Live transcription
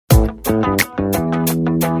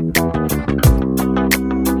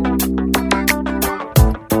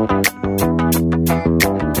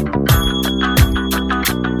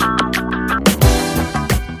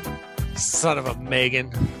Son of a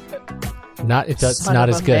Megan. That's not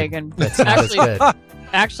as good. Megan. That's not as good.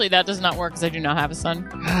 Actually, that does not work because I do not have a son.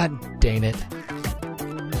 God dang it.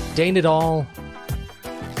 Dang it all.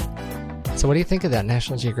 So what do you think of that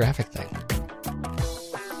National Geographic thing?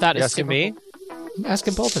 That is asking me? I'm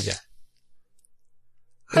asking both of you.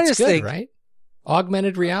 I It's just good, think- right?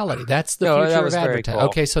 Augmented reality. That's the No, that future was of very advertising. cool.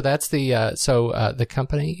 Okay, so that's the the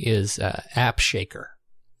company is App Shaker,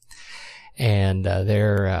 and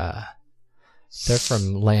they're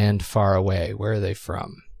from land far away. Where are they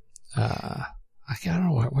from? I don't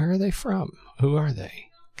know. Where are they from? Who are they?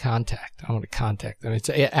 Contact. I want to contact them. It's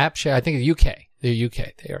App Shaker. I think the UK. They're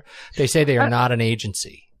UK. They say they are not an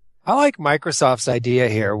agency. I like Microsoft's idea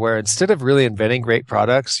here, where instead of really inventing great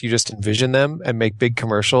products, you just envision them and make big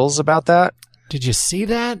commercials about that. Did you see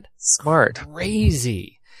that? Smart.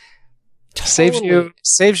 Crazy. Saves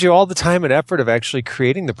Totally. you all the time and effort of actually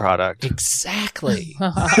creating the product. Exactly.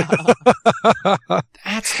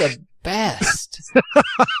 That's the best.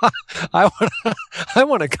 I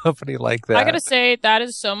want a company like that. I gotta say, that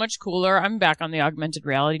is so much cooler. I'm back on the augmented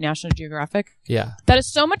reality National Geographic. Yeah. That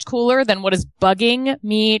is so much cooler than what is bugging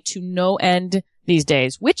me to no end these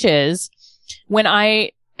days, which is when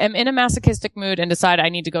I am in a masochistic mood and decide I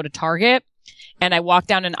need to go to Target and I walk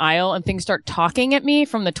down an aisle and things start talking at me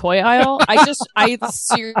from the toy aisle. I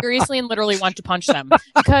seriously and literally want to punch them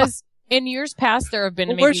because in years past there have been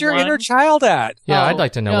maybe where's your inner child at? Yeah, Oh, I'd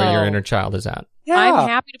like to know where no. your inner child is at. Yeah. I'm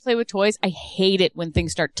happy to play with toys. I hate it when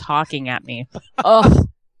things start talking at me. Ugh,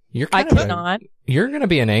 You're I kind of cannot. You're going to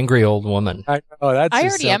be an angry old woman. I know. That's I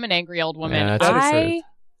just already am an angry old woman. Yeah, that's the truth.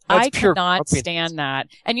 I That's pure cannot puppiness. stand that.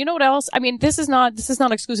 And you know what else? I mean, this is not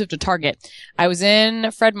exclusive to Target. I was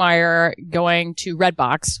in Fred Meyer going to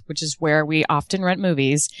Redbox, which is where we often rent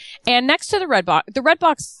movies. And next to the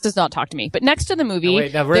Redbox does not talk to me, but next to the movie,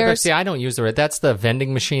 Wait, now, see, I don't use the Red. That's the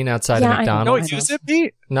vending machine outside Yeah, of I know. McDonald's. Don't use it,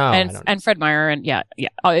 Pete? No, I don't. and Fred Meyer and yeah,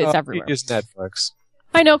 it's everywhere. You use Netflix.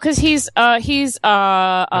 I know, cause he's I'm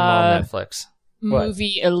on Netflix.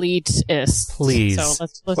 movie elitist. Please. So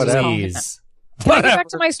let's just Whatever. call him that. Please. Can I get back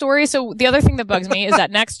to my story? So the other thing that bugs me is that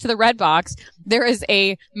next to the Redbox, there is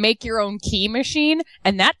a make your own key machine,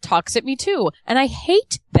 and that talks at me too. And I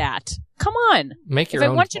hate that. Come on. Make your If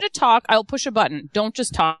own. I want you to talk, I'll push a button. Don't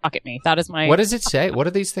just talk at me. That is my... What does it say? What do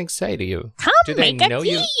these things say to you? Come Do they make a know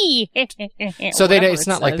you? key. So Whatever it's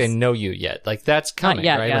not like they says. know you yet. Like that's coming,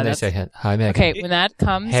 yet, right? yeah, When they that's- say, "Hi, Megan." Okay, when that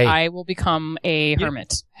comes, Hey. I will become a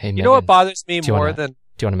hermit. Hey, Megan. You know what bothers me Do you more wanna- than...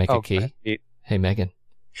 Do you want to make a key? okay, Pete. Hey, Megan.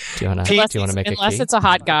 Do you want Pete, to make a Unless key? it's a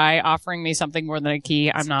hot guy offering me something more than a key,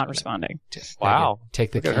 I'm not responding. Wow. Megan,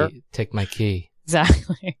 take the Look at her. key. Take my key.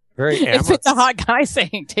 Exactly. Very If amorous. it's a hot guy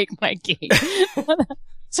saying, take my key.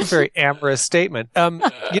 It's a very amorous statement.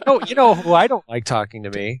 You know who I don't like talking to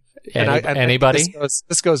me? Anybody?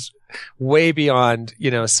 This goes way beyond,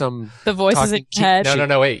 some The voices in Talking your head.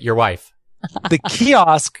 No. Wait. Your wife. the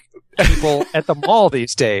kiosk people at the mall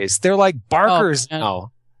these days. They're like barkers Oh, yeah.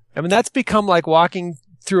 now. I mean, that's become like walking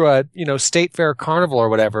through a, state fair carnival or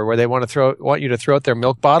whatever, where they want you to throw out their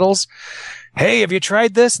milk bottles. Hey, have you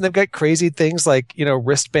tried this? And they've got crazy things like,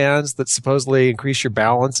 wristbands that supposedly increase your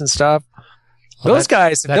balance and stuff. Well, those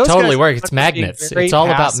guys totally have works. gone It's from magnets. being very It's all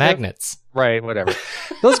about passive- magnets. Right, whatever.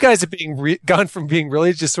 Those guys have gone from being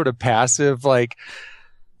really just sort of passive, like,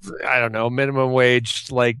 I don't know, minimum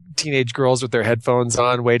wage, like teenage girls with their headphones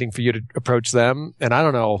on, waiting for you to approach them. And I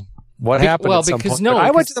don't know what happened. well, at some because point. no, But I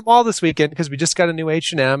went because- to the mall this weekend because we just got a new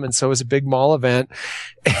H&M, and so it was a big mall event,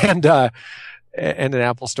 and an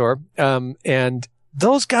Apple store. And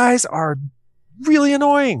those guys are really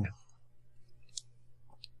annoying.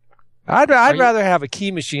 I'd rather have a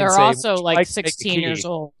key machine. They're say, also "Would you like like to make a 16 key?" years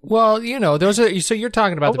old. Well, those are. So you're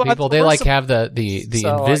talking about Oh, the well, people. that's They like worse. have the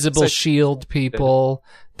So, invisible like, it's shield people.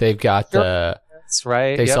 They've got the. That's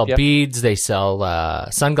right. They Yep, sell yep. beads. They sell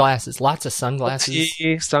sunglasses. Lots of sunglasses.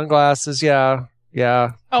 Tea, sunglasses, yeah.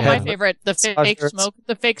 Oh, my Yeah. favorite, the fake Sunglasses. smoke,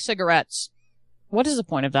 the fake cigarettes. What is the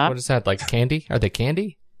point of that? What is that? Like candy? Are they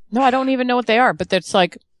candy? No, I don't even know what they are, but it's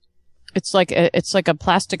like a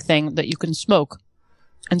plastic thing that you can smoke,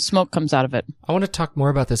 and smoke comes out of it. I want to talk more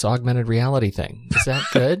about this augmented reality thing. Is that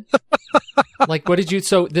good? Like, what did you?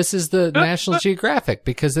 So this is the National Geographic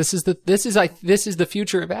because this is the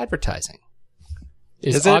future of advertising.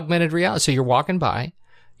 Is it? augmented reality? So you're walking by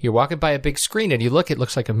a big screen and you look. It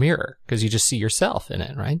looks like a mirror because you just see yourself in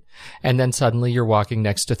it, right? And then suddenly you're walking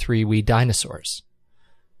next to 3 wee dinosaurs.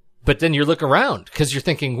 But then you look around because you're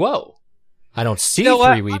thinking, "Whoa, I don't see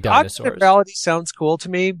 3 wee dinosaurs." Augmented reality sounds cool to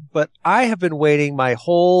me, but I have been waiting my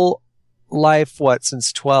whole life,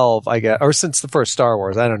 since 12, I guess, or since the first Star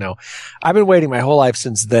Wars, I don't know. I've been waiting my whole life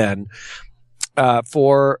since then,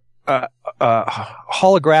 for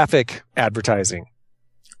holographic advertising.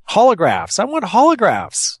 Holographs. I want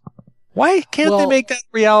holographs. Why can't they make that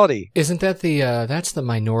reality? Isn't that that's the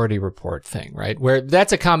Minority Report thing, right? Where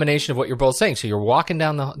that's a combination of what you're both saying. So you're walking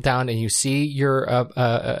down and you see your,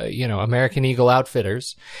 American Eagle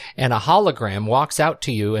Outfitters, and a hologram walks out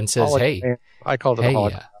to you and says, "Hey," I called it a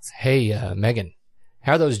hologram. Hey, Megan,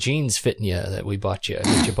 how are those jeans fitting you that you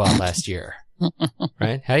bought last year?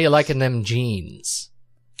 Right? How are you liking them jeans?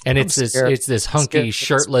 And it's this hunky,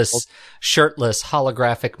 shirtless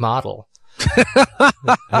holographic model.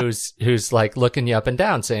 who's like looking you up and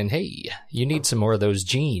down saying, "Hey, you need some more of those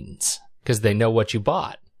jeans," because they know what you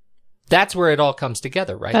bought. That's where it all comes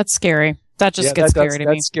together, right? That's scary. That just gets scary to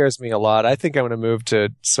me. That scares me a lot. I think I'm going to move to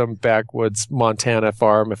some backwoods Montana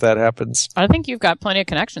farm if that happens. I think you've got plenty of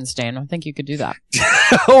connections, Dane. I think you could do that.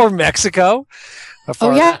 Or Mexico.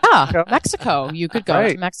 Oh, yeah. Mexico. You could go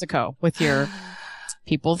to Mexico with your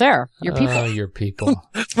people there. Your people. Oh, your people.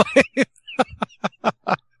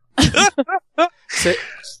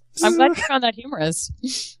 I'm glad you found that humorous.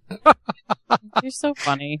 You're so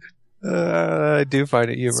funny. I do find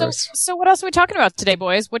it humorous. So what else are we talking about today,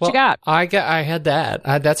 boys? What you got? I had that.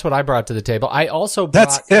 That's what I brought to the table. I also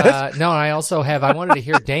brought, I wanted to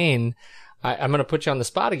hear Dane. I'm going to put you on the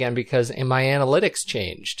spot again because my analytics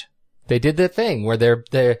changed. They did the thing where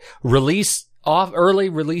they're early,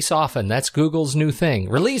 release often. That's Google's new thing.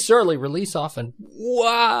 Release early, release often.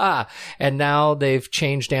 Wow. And now they've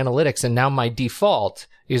changed analytics, and now my default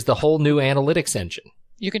is the whole new analytics engine.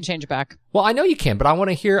 You can change it back. Well, I know you can, but I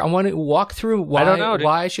want to walk through why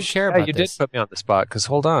I should care about this. You did put me on the spot, because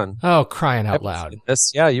hold on. Oh, crying out loud. You put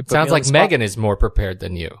Sounds me on like the spot. Megan is more prepared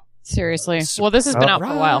than you. Seriously. Well, this has been out for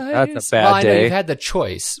a while. That's a bad well, I know day. you've had the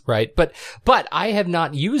choice, right? But I have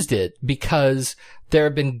not used it because there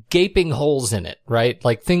have been gaping holes in it, right?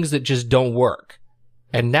 Like things that just don't work.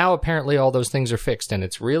 And now apparently all those things are fixed, and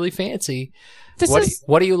it's really fancy.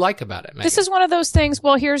 What do you like about it, Megan? This is one of those things.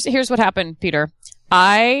 Well, here's what happened, Peter.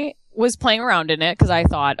 I was playing around in it because I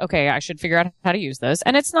thought, okay, I should figure out how to use this.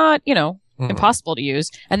 And it's not, impossible to use.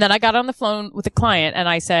 And then I got on the phone with the client and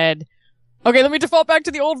I said, okay, let me default back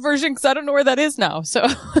to the old version because I don't know where that is now. So,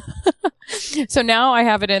 so now I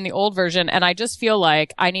have it in the old version, and I just feel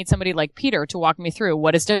like I need somebody like Peter to walk me through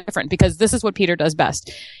what is different, because this is what Peter does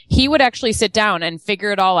best. He would actually sit down and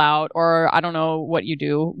figure it all out, or I don't know what you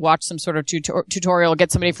do, watch some sort of tutorial,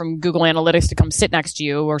 get somebody from Google Analytics to come sit next to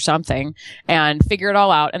you or something and figure it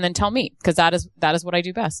all out and then tell me, because that is what I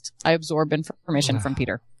do best. I absorb information from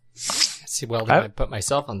Peter. See, well, then I put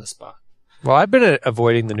myself on the spot. Well, I've been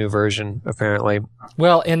avoiding the new version, apparently.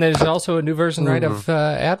 Well, and there's also a new version, right, of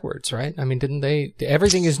AdWords, right? I mean, didn't they?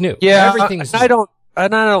 Everything is new. Yeah, everything's new. I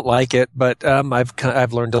don't like it, but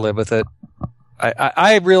I've learned to live with it.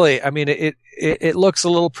 I really, I mean, it looks a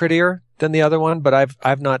little prettier than the other one, but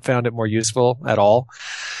I've not found it more useful at all.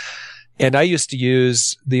 And I used to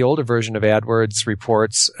use the older version of AdWords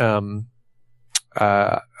reports.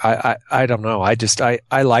 I don't know.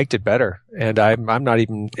 I liked it better, and I'm not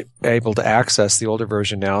even able to access the older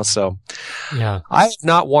version now. So yeah, I have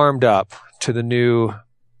not warmed up to the new.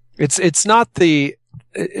 It's not the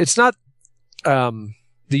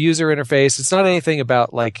user interface. It's not anything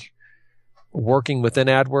about like working within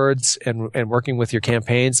AdWords and working with your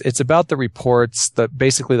campaigns. It's about the reports,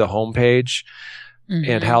 basically the homepage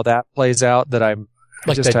and how that plays out. That I'm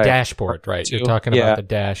like the dashboard, right? You're talking about the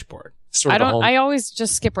dashboard. I always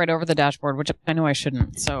just skip right over the dashboard, which I know I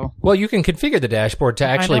shouldn't. So, well, you can configure the dashboard to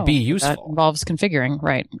actually be useful. That involves configuring,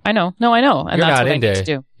 right? I know. No, I know, and you're that's not what into I need to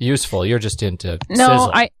do. Useful. You're just into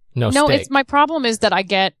sizzle. It's my problem is that I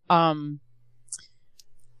get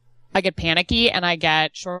panicky and I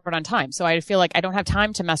get short on time. So I feel like I don't have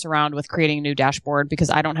time to mess around with creating a new dashboard because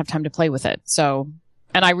I don't have time to play with it. So,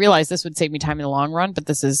 and I realize this would save me time in the long run, but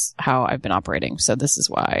this is how I've been operating. So this is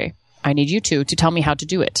why I need you to tell me how to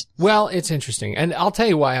do it. Well, it's interesting. And I'll tell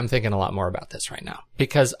you why I'm thinking a lot more about this right now.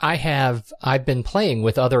 Because I've been playing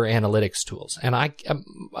with other analytics tools. And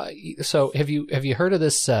so have you heard of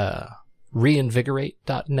this,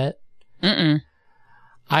 reinvigorate.net? Mm-mm.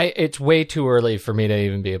 It's way too early for me to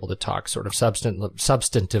even be able to talk sort of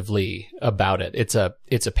substantively about it. It's a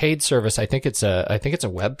Paid service. I think it's a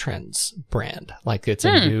Web Trends brand. Like it's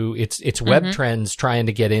it's Web Trends trying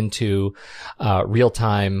to get into,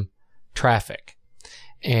 real-time traffic,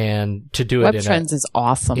 and to do it Web Trends is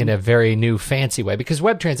awesome in a very new fancy way, because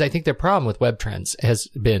Web Trends, I think the problem with Web Trends has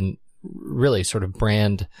been really sort of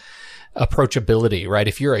brand approachability, right?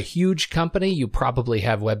 If you're a huge company, you probably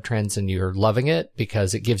have Web Trends and you're loving it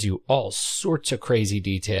because it gives you all sorts of crazy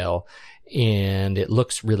detail and it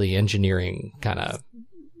looks really engineering kind of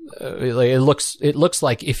it looks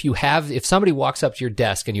like if somebody walks up to your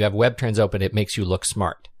desk and you have web trends open, it makes you look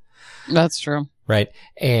smart. That's true. Right.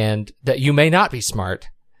 And that you may not be smart,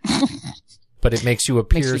 but it makes you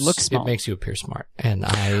appear, it makes you appear smart. And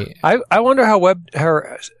I wonder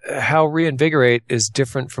how Reinvigorate is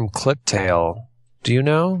different from ClickTail. Do you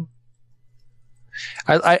know?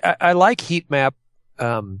 I like heat map.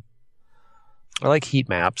 I like heat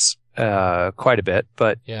maps quite a bit,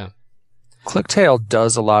 but yeah, ClickTail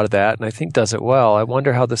does a lot of that, and I think does it well. I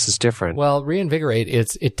wonder how this is different. Well, Reinvigorate,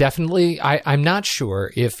 it definitely. I'm not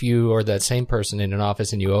sure if you are that same person in an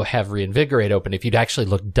office and you have Reinvigorate open, if you'd actually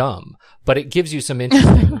look dumb, but it gives you some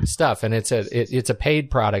interesting stuff, and it's a paid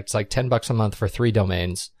product. It's like $10 a month for 3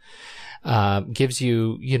 domains. Gives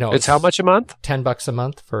you, it's how much a month? $10 a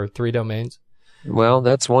month for 3 domains. Well,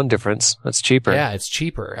 that's one difference. That's cheaper. Yeah, it's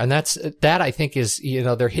cheaper. And that I think is,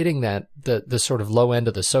 they're hitting the sort of low end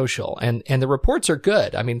of the social, and the reports are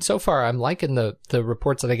good. I mean, so far I'm liking the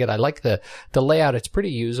reports that I get. I like the layout. It's pretty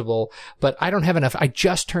usable, but I don't have enough. I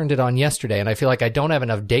just turned it on yesterday and I feel like I don't have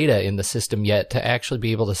enough data in the system yet to actually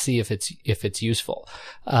be able to see if it's useful.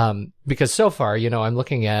 Because so far, I'm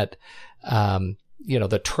looking at,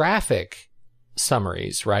 the traffic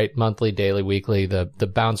summaries, right? Monthly, daily, weekly,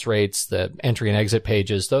 the bounce rates, the entry and exit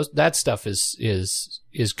pages, that stuff is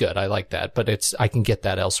good. I like that, but I can get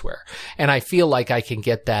that elsewhere. And I feel like I can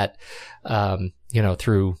get that,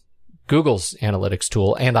 through Google's analytics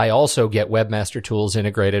tool. And I also get Webmaster Tools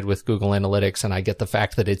integrated with Google Analytics, and I get the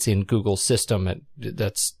fact that it's in Google's system. And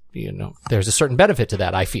that's, there's a certain benefit to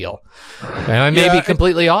that, I feel. And I may be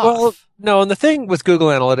completely off. Well, no, and the thing with Google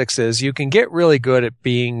Analytics is you can get really good at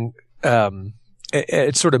being,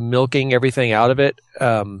 it's sort of milking everything out of it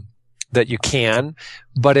that you can,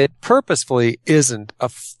 but it purposefully isn't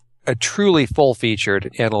a truly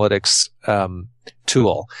full-featured analytics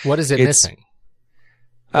tool. What is it missing?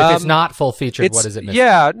 If it's not full-featured, what is it missing?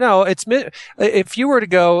 Yeah, no, if you were to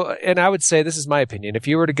go, and I would say this is my opinion, if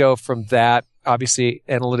you were to go from that, obviously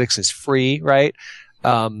analytics is free, right?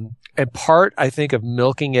 And part, I think, of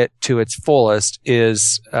milking it to its fullest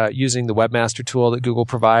is using the Webmaster tool that Google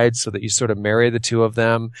provides so that you sort of marry the two of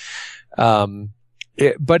them. But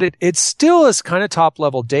it still is kind of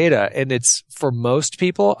top-level data, and it's, for most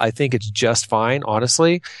people, I think it's just fine,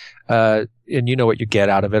 honestly. And you know what you get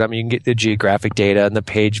out of it. I mean, you can get the geographic data and the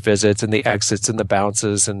page visits and the exits and the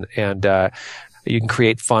bounces and you can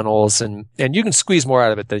create funnels and you can squeeze more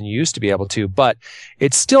out of it than you used to be able to, but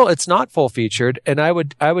it's not full featured. And I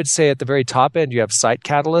would say at the very top end, you have Site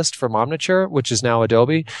Catalyst from Omniture, which is now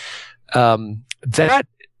Adobe. You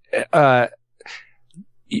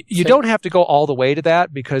don't have to go all the way to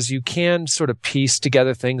that because you can sort of piece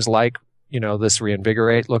together things like, this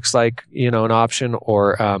Reinvigorate looks like, an option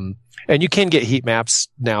or, and you can get heat maps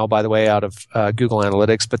now, by the way, out of, Google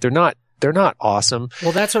Analytics, but they're not awesome.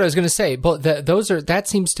 Well, that's what I was going to say. But that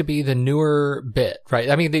seems to be the newer bit, right?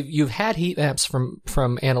 I mean, you've had heat maps from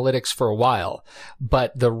analytics for a while,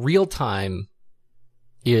 but the real time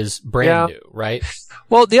is brand new, right?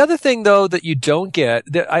 Well, the other thing though that you don't get,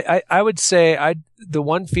 I would say the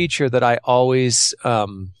one feature that I always,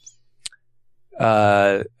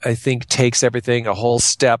 I think takes everything a whole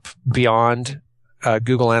step beyond,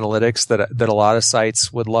 Google Analytics that a lot of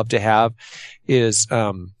sites would love to have is,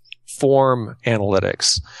 form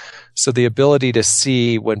analytics. So the ability to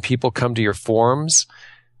see when people come to your forms,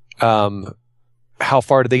 how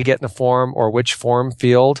far do they get in the form or which form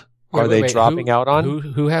field are they dropping out on?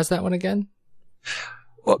 Who has that one again?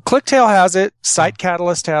 Well, ClickTail has it. Site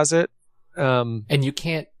Catalyst has it. And you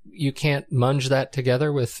can't munge that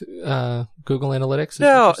together with Google Analytics?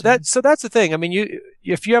 No, that's the thing. I mean,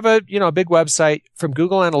 if you have a big website from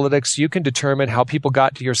Google Analytics, you can determine how people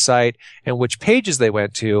got to your site and which pages they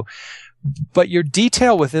went to, but your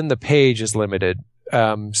detail within the page is limited.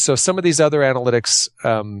 So some of these other analytics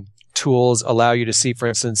tools allow you to see, for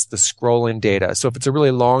instance, the scrolling data. So if it's a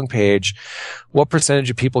really long page, what percentage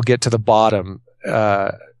of people get to the bottom?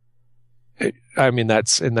 I mean,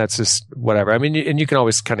 that's just whatever. I mean, and you can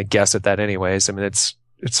always kind of guess at that anyways. I mean, it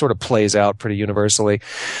sort of plays out pretty universally,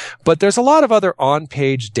 but there's a lot of other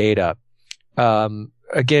on-page data.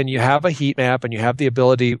 Again, you have a heat map and you have the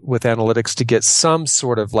ability with analytics to get some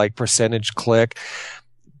sort of like percentage click.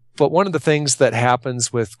 But one of the things that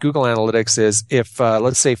happens with Google Analytics is if,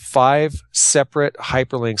 let's say 5 separate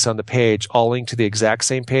hyperlinks on the page all link to the exact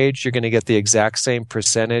same page, you're going to get the exact same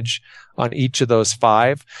percentage on each of those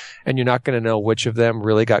 5, and you're not going to know which of them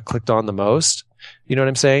really got clicked on the most. You know what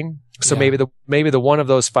I'm saying? So maybe the one of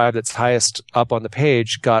those 5 that's highest up on the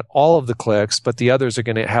page got all of the clicks, but the others are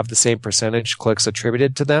going to have the same percentage clicks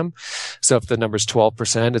attributed to them. So if the number's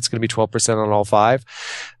 12%, it's going to be 12% on all 5.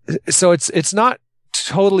 So it's not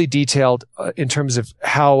totally detailed in terms of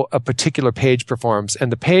how a particular page performs.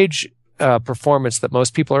 And the page performance that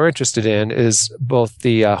most people are interested in is both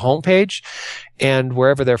the home page and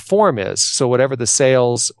wherever their form is. So whatever the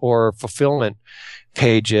sales or fulfillment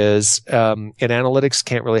page is, and analytics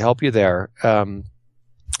can't really help you there.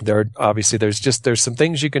 There's some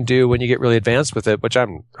things you can do when you get really advanced with it, which I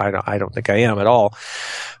don't think I am at all.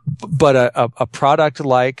 But a product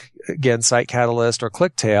like, again, Site Catalyst or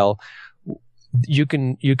ClickTail, you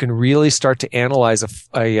can really start to analyze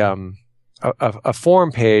a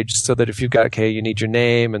form page, so that if you've got, you need your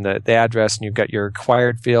name and the address, and you've got your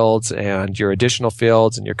required fields and your additional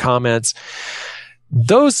fields and your comments.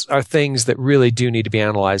 Those are things that really do need to be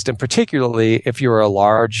analyzed. And particularly if you're a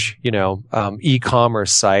large,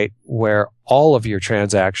 e-commerce site where all of your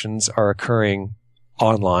transactions are occurring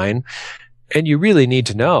online, and you really need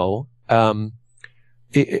to know,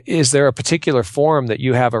 is there a particular form that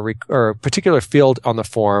you have or a particular field on the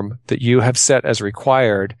form that you have set as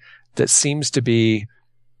required that seems to be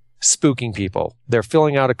spooking people? They're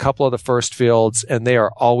filling out a couple of the first fields and they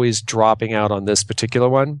are always dropping out on this particular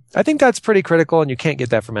one. I think that's pretty critical, and you can't get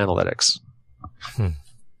that from analytics.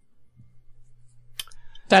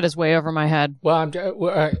 That is way over my head. Well,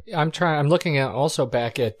 I'm looking at also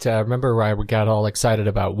back at, remember where I got all excited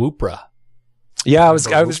about Woopra? Yeah, I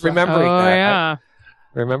was remembering that. Yeah.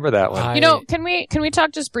 Remember that one. Can we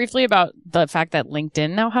talk just briefly about the fact that LinkedIn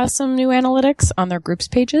now has some new analytics on their groups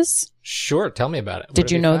pages? Sure. Tell me about it.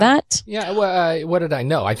 Did you know that? Yeah. Well, what did I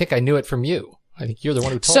know? I think I knew it from you. I think you're the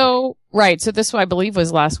one who told me. Right. So this, I believe,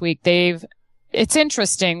 was last week. It's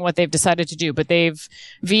interesting what they've decided to do, but they've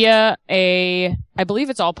I believe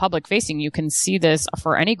it's all public facing. You can see this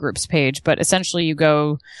for any groups page, but essentially you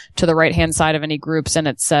go to the right hand side of any groups and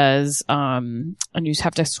it says, and you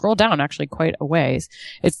have to scroll down actually quite a ways.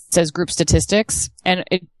 It says group statistics, and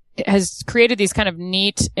it has created these kind of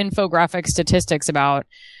neat infographic statistics about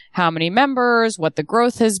how many members, what the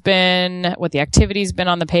growth has been, what the activity's been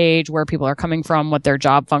on the page, where people are coming from, what their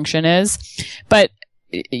job function is. But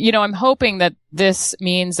I'm hoping that this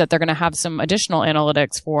means that they're going to have some additional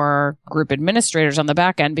analytics for group administrators on the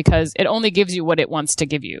back end, because it only gives you what it wants to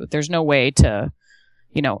give you. There's no way to,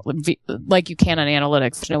 like you can on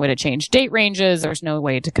analytics, there's no way to change date ranges. There's no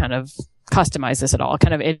way to kind of customize this at all.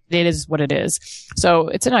 It is what it is. So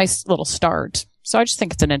it's a nice little start. So I just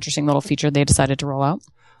think it's an interesting little feature they decided to roll out.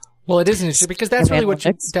 Well, it is interesting because that's really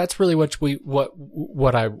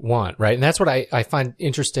what I want, right? And that's what I find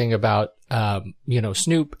interesting about,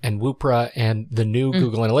 Snoop and Woopra and the new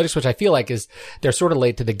Google Analytics, which I feel like they're sort of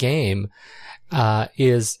late to the game,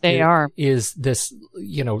 is this,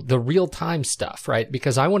 the real time stuff, right?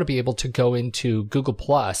 Because I want to be able to go into Google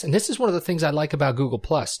Plus. And this is one of the things I like about Google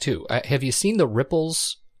Plus too. Have you seen the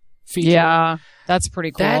ripples feature? Yeah, that's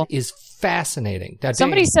pretty cool. That is fascinating.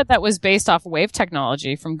 Somebody said that was based off Wave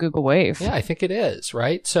technology from Google Wave. Yeah, I think it is,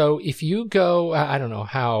 right? So if you go, I don't know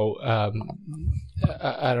how,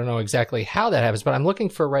 I don't know exactly how that happens, but I'm looking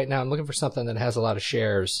for something that has a lot of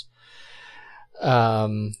shares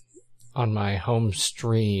on my home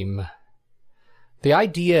stream. The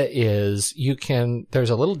idea is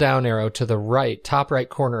there's a little down arrow to the top right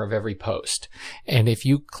corner of every post. And if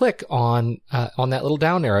you click on that little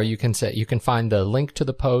down arrow, you can find the link to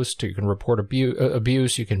the post, or you can report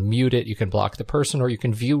abuse, you can mute it, you can block the person, or you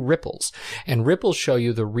can view ripples. And ripples show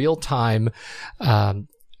you the real time,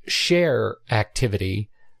 share activity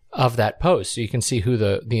of that post. So you can see who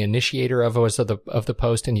the initiator of the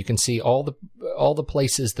post, and you can see all the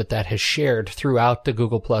places that has shared throughout the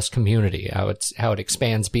Google Plus community, how it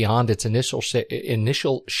expands beyond its initial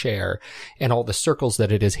share, and all the circles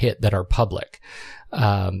that it has hit that are public.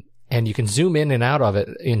 And you can zoom in and out of it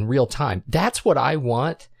in real time. That's what I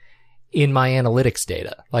want in my analytics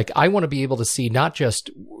data. Like, I want to be able to see not just,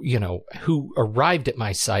 who arrived at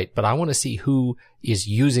my site, but I want to see who is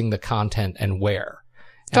using the content and where.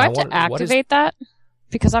 Do I have to activate that?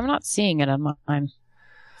 Because I'm not seeing it on mine.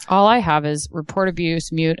 All I have is report abuse,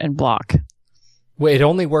 mute, and block. Well, it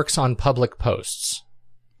only works on public posts.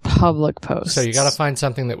 Public posts. So you got to find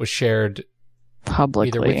something that was shared publicly,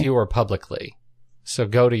 either with you or publicly. So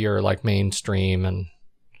go to your mainstream and.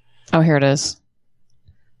 Oh, here it is.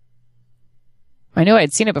 I knew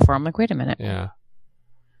I'd seen it before. I'm like, wait a minute. Yeah.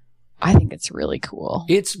 I think it's really cool.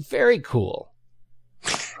 It's very cool.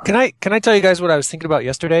 Can I tell you guys what I was thinking about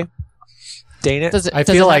yesterday? Dane it? I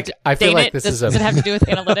feel like this is does it have to do with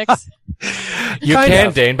analytics? You Kind can,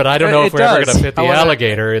 of. Dane, but I don't know if It we're ever does. going to fit the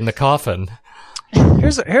alligator in the coffin.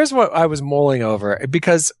 Here's what I was mulling over,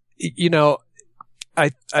 because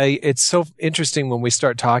it's so interesting when we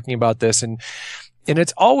start talking about this, and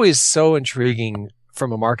it's always so intriguing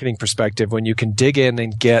from a marketing perspective when you can dig in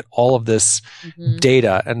and get all of this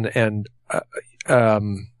data and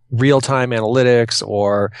real-time analytics,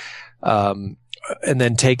 or and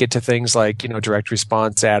then take it to things like direct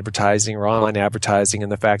response advertising or online advertising,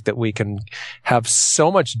 and the fact that we can have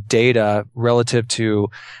so much data relative to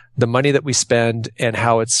the money that we spend and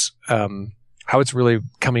how it's really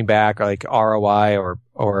coming back, like ROI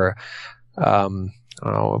or I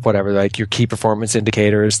don't know, whatever, like your key performance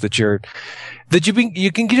indicators that you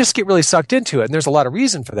can just get really sucked into it. And there's a lot of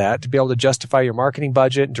reason for that, to be able to justify your marketing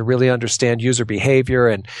budget and to really understand user behavior.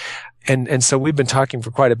 And so we've been talking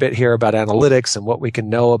for quite a bit here about analytics and what we can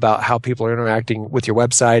know about how people are interacting with your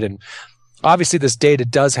website. And obviously this data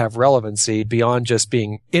does have relevancy beyond just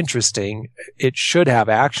being interesting. It should have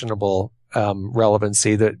actionable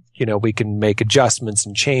relevancy that, we can make adjustments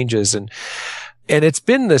and changes. And it's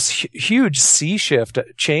been this huge sea shift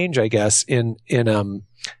change, I guess, in the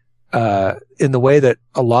way that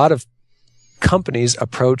a lot of companies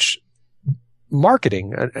approach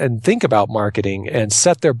marketing and think about marketing and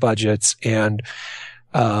set their budgets and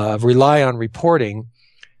rely on reporting.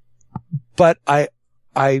 But I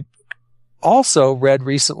also read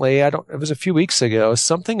recently, it was a few weeks ago,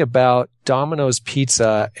 something about Domino's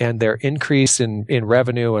Pizza and their increase in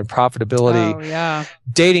revenue and profitability. Oh, yeah.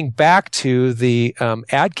 Dating back to the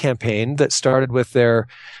ad campaign that started with their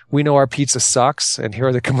 "We know our pizza sucks," and here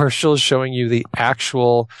are the commercials showing you the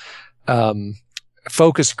actual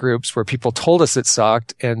focus groups where people told us it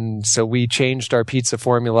sucked, and so we changed our pizza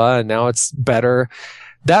formula and now it's better.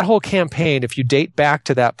 That whole campaign, if you date back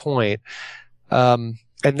to that point,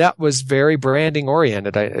 and that was very branding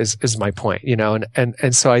oriented, is my point,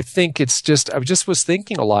 and so I think I just was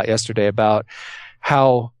thinking a lot yesterday about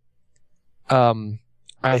how,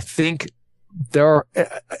 I think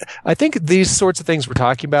these sorts of things we're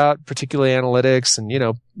talking about, particularly analytics and,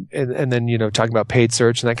 and then, talking about paid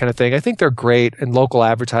search and that kind of thing. I think they're great in local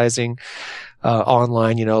advertising,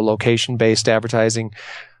 online, location based advertising,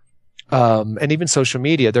 and even social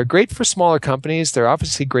media. They're great for smaller companies. They're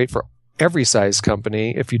obviously great for every size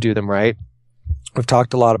company if you do them right. We've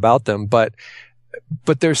talked a lot about them, but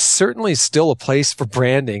there's certainly still a place for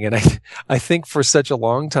branding. And I think for such a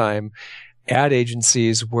long time, ad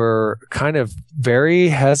agencies were kind of very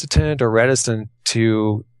hesitant or reticent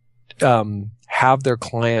to have their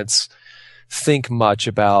clients think much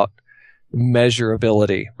about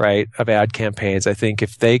measurability, right, of ad campaigns. I think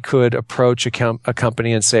if they could approach a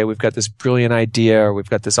company and say, we've got this brilliant idea, or we've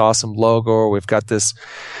got this awesome logo, or we've got this,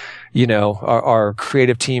 our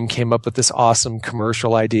creative team came up with this awesome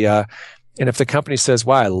commercial idea. And if the company says,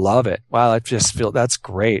 wow, I love it. Wow, I just feel that's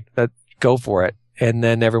great. Go for it. And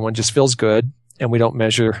then everyone just feels good, and we don't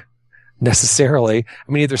measure necessarily.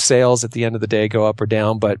 I mean, either sales at the end of the day go up or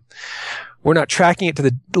down, but we're not tracking it to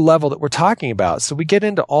the level that we're talking about. So we get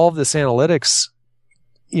into all of this analytics,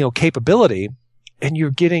 capability, and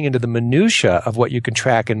you're getting into the minutia of what you can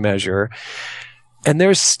track and measure. And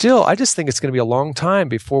there's still, I just think it's going to be a long time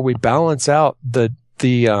before we balance out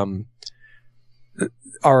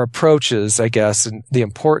our approaches, I guess, and the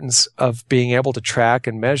importance of being able to track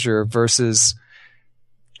and measure versus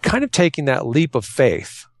kind of taking that leap of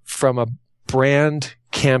faith from a brand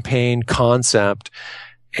campaign concept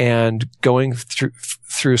and going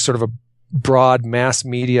through sort of a broad mass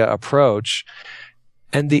media approach,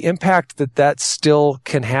 and the impact that still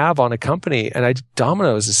can have on a company. And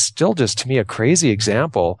Domino's is still just, to me, a crazy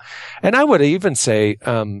example. And I would even say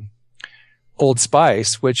Old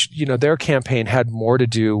Spice, which, their campaign had more to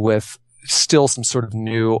do with still some sort of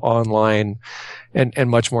new online and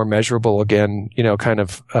much more measurable, again, kind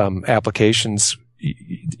of applications,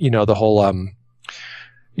 the whole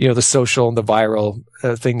the social and the viral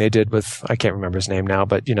thing they did with, I can't remember his name now,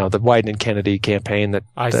 but, the Wyden and Kennedy campaign that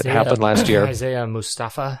happened last year. Isaiah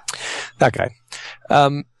Mustafa. That guy.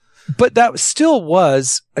 But that still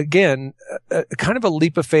was, again, kind of a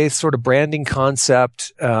leap of faith sort of branding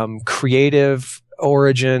concept, creative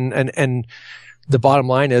origin. And the bottom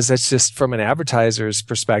line is that's just from an advertiser's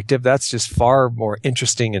perspective, that's just far more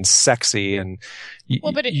interesting and sexy. And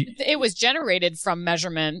it was generated from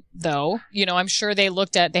measurement, though. I'm sure they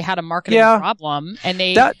had a marketing problem, and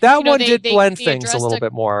that one did blend things a little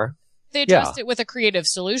bit more. They addressed it with a creative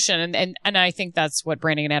solution, and I think that's what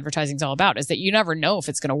branding and advertising is all about, is that you never know if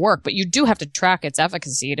it's going to work, but you do have to track its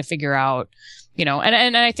efficacy to figure out,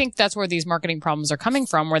 and I think that's where these marketing problems are coming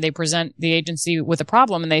from, where they present the agency with a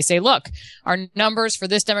problem and they say, look, our numbers for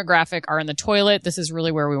this demographic are in the toilet. This is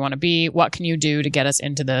really where we want to be. What can you do to get us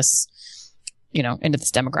into this, into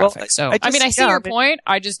this demographic? Well, I see your point.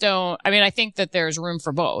 I just don't, I think that there's room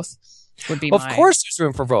for both. Of course there's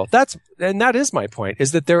room for both. That is my point,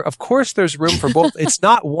 is that of course there's room for both. It's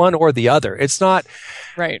not one or the other. It's not,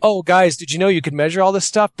 right. Oh, guys, did you know you could measure all this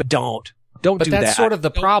stuff? But don't do that. But that's sort of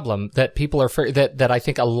the problem that people are, that I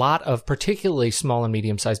think a lot of particularly small and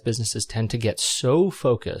medium-sized businesses tend to get so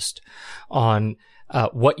focused on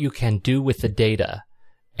what you can do with the data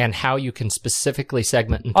and how you can specifically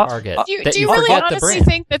segment and target. Do you really honestly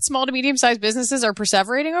think that small to medium-sized businesses are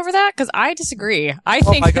perseverating over that? Because I disagree. I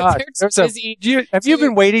think that they're too busy. Have you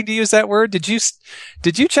been waiting to use that word? Did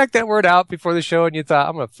you check that word out before the show and you thought,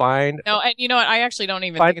 I'm going to find... No, and you know what? I actually don't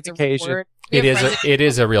even think it's a real word. It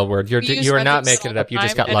is a real word. You are not making it up. You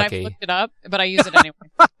just got lucky. I've looked it up, but I use it anyway.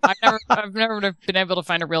 I've never been able to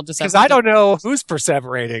find a real disseveration. Because I don't know who's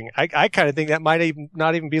perseverating. I kind of think that might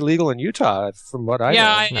not even be legal in Utah, from what I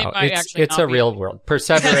know. It's a real word.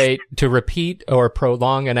 Perseverate, to repeat or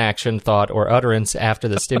prolong an action, thought, or utterance after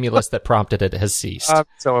the stimulus that prompted it has ceased. I'm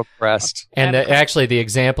so impressed. And actually, the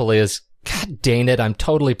example is, God dang it, I'm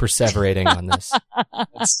totally perseverating on this.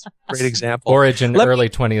 That's a great example. Origin, early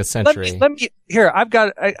 20th century. Let me here, I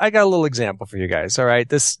got a little example for you guys. All right.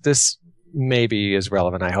 This maybe is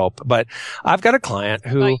relevant, I hope. But I've got a client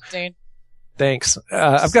who... Thanks.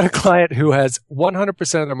 I've got a client who has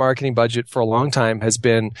 100% of their marketing budget for a long time has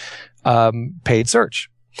been paid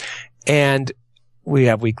search. And we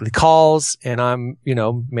have weekly calls, and I'm,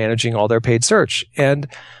 managing all their paid search.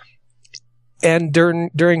 And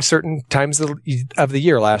during certain times of the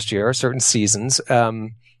year last year, certain seasons,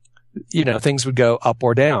 things would go up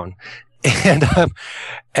or down.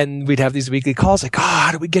 And we'd have these weekly calls like,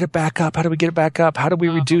 how do we get it back up? How do we get it back up? How do we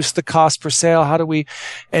reduce the cost per sale?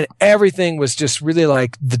 And everything was just really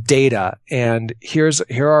like the data. And here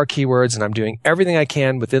are our keywords, and I'm doing everything I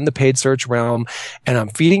can within the paid search realm. And I'm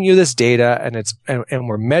feeding you this data, and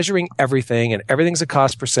we're measuring everything, and everything's a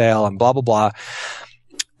cost per sale, and blah, blah, blah.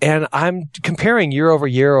 And I'm comparing year over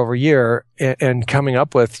year and coming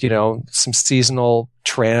up with, some seasonal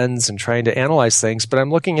trends and trying to analyze things. But I'm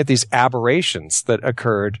looking at these aberrations that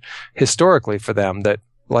occurred historically for them that,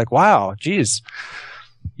 like, wow, geez,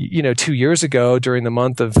 2 years ago during the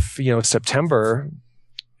month of, September,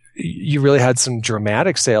 you really had some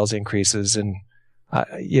dramatic sales increases, and,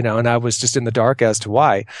 and I was just in the dark as to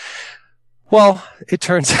why. Well, it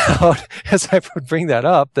turns out, as I would bring that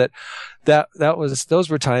up, those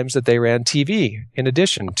were times that they ran TV in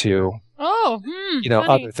addition to,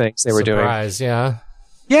 other things they were doing. Surprise, yeah.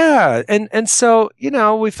 Yeah. And so,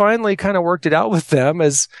 we finally kind of worked it out with them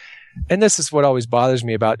and this is what always bothers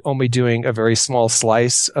me about only doing a very small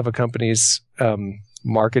slice of a company's,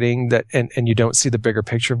 marketing and you don't see the bigger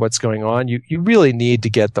picture of what's going on. You really need to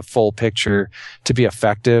get the full picture to be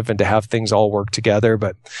effective and to have things all work together.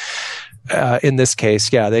 But, in this case,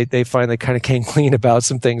 they finally kind of came clean about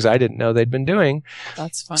some things I didn't know they'd been doing.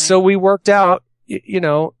 That's fine. So we worked out,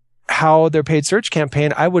 how their paid search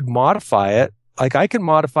campaign, I would modify it. Like, I can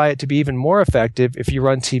modify it to be even more effective if you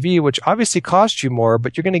run TV, which obviously costs you more,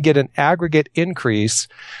 but you're going to get an aggregate increase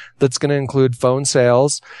that's going to include phone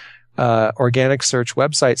sales, organic search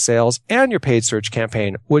website sales, and your paid search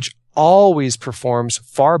campaign, which always performs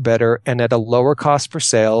far better and at a lower cost per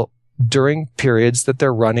sale during periods that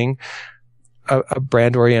they're running a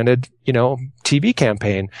brand-oriented, TV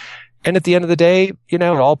campaign. And at the end of the day, it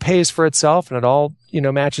all pays for itself and it all,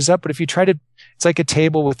 matches up. But if you try to, it's like a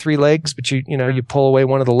table with 3 legs, but you pull away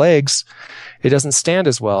one of the legs, it doesn't stand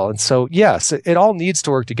as well. And so, yes, it all needs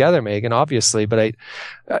to work together, Megan, obviously. But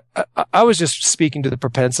I was just speaking to the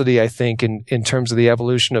propensity, I think, in terms of the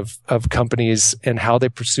evolution of companies and how they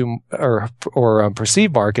pursue or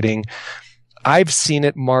perceive marketing. I've seen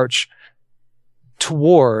it march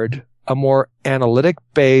toward a more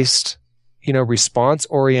analytic-based,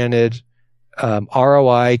 response-oriented,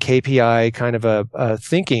 ROI, KPI kind of a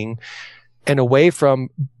thinking, and away from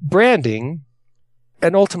branding.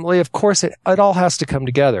 And ultimately, of course, it all has to come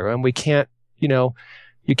together, and we can't, you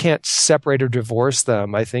can't separate or divorce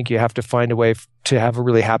them. I think you have to find a way to have a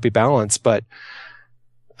really happy balance. But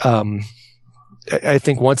I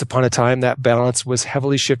think once upon a time that balance was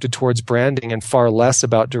heavily shifted towards branding and far less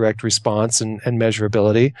about direct response and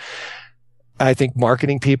measurability. I think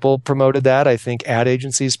marketing people promoted that. I think ad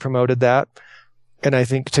agencies promoted that. And I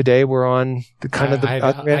think today we're on the kind of the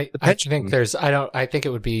I think it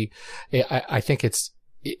would be, I think it's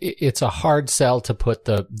a hard sell to put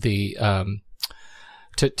the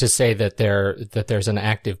to say that there's an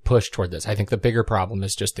active push toward this. I think the bigger problem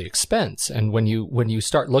is just the expense. And when you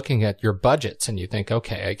start looking at your budgets and you think,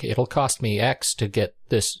 okay, it'll cost me X to get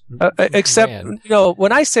this. Except,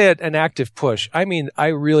 when I say an active push, I mean, I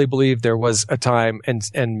really believe there was a time,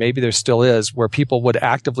 and maybe there still is, where people would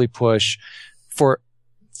actively push for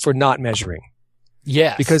not measuring.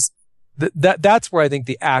 Yes. Because that's where I think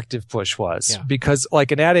the active push was. Yeah. Because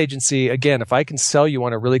like an ad agency, again, if I can sell you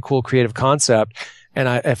on a really cool creative concept, and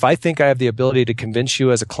if I think I have the ability to convince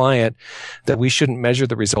you as a client that we shouldn't measure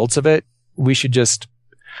the results of it, we should just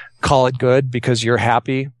call it good because you're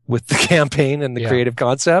happy with the campaign and the creative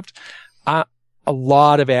concept. A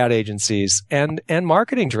lot of ad agencies and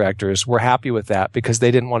marketing directors were happy with that because they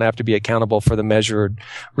didn't want to have to be accountable for the measured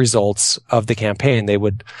results of the campaign. They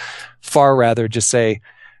would far rather just say,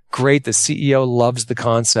 great, the CEO loves the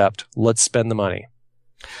concept. Let's spend the money.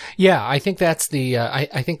 Yeah, I think that's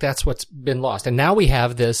I think that's what's been lost. And now we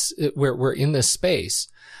have this, we're in this space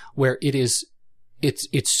where it's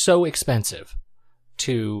so expensive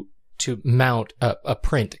to mount a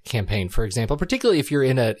print campaign, for example, particularly if you're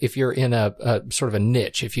in a sort of a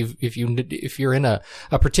niche, if you're in a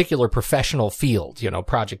particular professional field,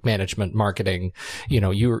 project management, marketing,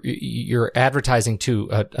 you're advertising to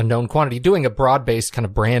a known quantity. Doing a broad-based kind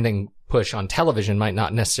of branding push on television might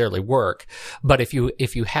not necessarily work, but if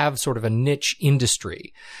you have sort of a niche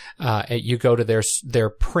industry, you go to their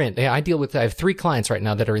print. I have 3 clients right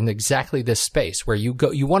now that are in exactly this space where you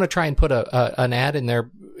want to try and put an ad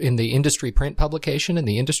in the industry print publication, in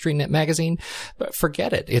the industry magazine, but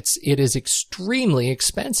forget it. It is extremely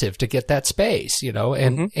expensive to get that space,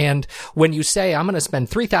 and when you say, I'm going to spend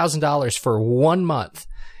 $3,000 for 1 month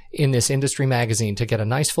in this industry magazine to get a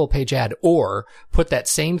nice full page ad, or put that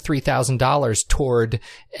same $3,000 toward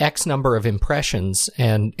X number of impressions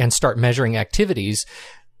and start measuring activities,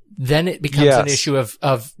 then it becomes an issue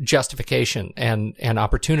of justification and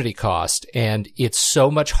opportunity cost. And it's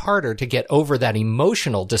so much harder to get over that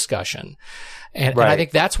emotional discussion. And I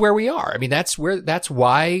think that's where we are. I mean, that's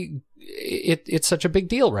why it's such a big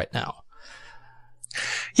deal right now.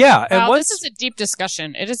 Yeah. And wow, this is a deep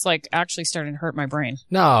discussion. It is like actually starting to hurt my brain.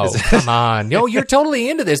 No, come on. No, you're totally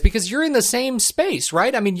into this because you're in the same space,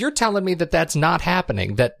 right? I mean, you're telling me that that's not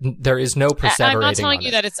happening, that there is no perseverating. I'm not telling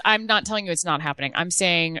you that I'm not telling you it's not happening. I'm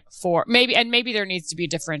saying maybe there needs to be a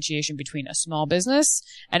differentiation between a small business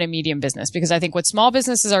and a medium business, because I think what small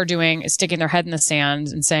businesses are doing is sticking their head in the sand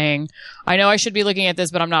and saying, I know I should be looking at this,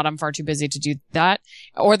 but I'm not. I'm far too busy to do that.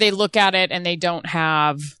 Or they look at it and they don't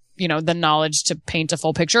have the knowledge to paint a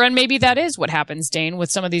full picture. And maybe that is what happens, Dane,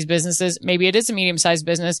 with some of these businesses. Maybe it is a medium-sized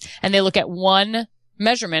business and they look at one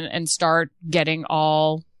measurement and start getting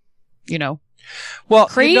all,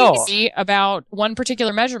 crazy about one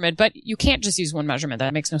particular measurement, but you can't just use one measurement.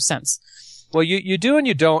 That makes no sense. Well, you do and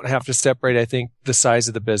you don't have to separate, I think, the size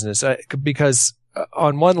of the business, because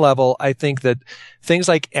on one level, I think that things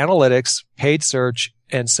like analytics, paid search,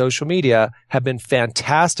 and social media have been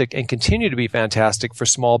fantastic and continue to be fantastic for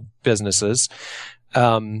small businesses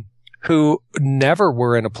who never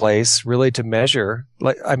were in a place really to measure.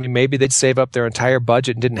 Maybe they'd save up their entire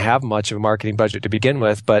budget and didn't have much of a marketing budget to begin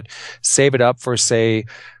with, but save it up for, say,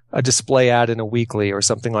 a display ad in a weekly or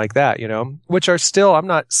something like that, which are still, I'm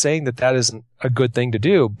not saying that isn't a good thing to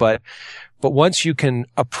do, but once you can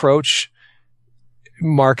approach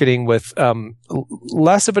marketing with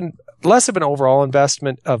less of an overall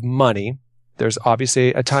investment of money. There's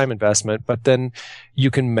obviously a time investment, but then you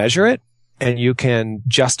can measure it and you can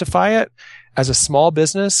justify it. As a small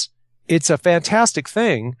business, it's a fantastic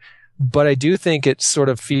thing, but I do think it sort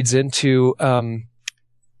of feeds into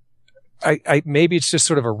maybe it's just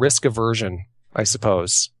sort of a risk aversion, I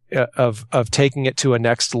suppose, of taking it to a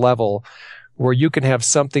next level where you can have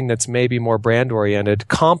something that's maybe more brand oriented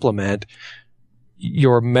complement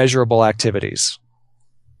your measurable activities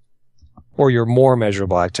or your more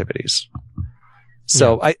measurable activities.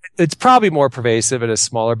 So it's probably more pervasive at a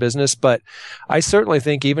smaller business, but I certainly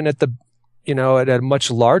think even at at a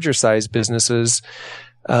much larger size businesses,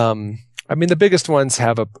 the biggest ones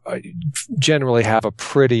generally have a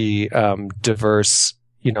pretty diverse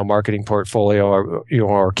marketing portfolio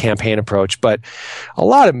or campaign approach. But a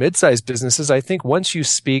lot of mid-sized businesses, I think once you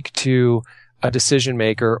speak to a decision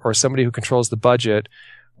maker or somebody who controls the budget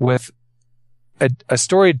with a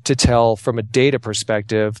story to tell from a data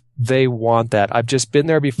perspective, they want that. I've just been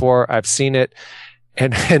there before. I've seen it.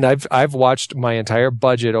 And I've watched my entire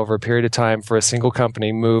budget over a period of time for a single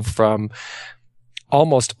company move from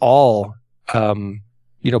almost all,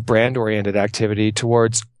 brand oriented activity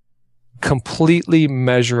towards completely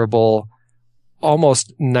measurable,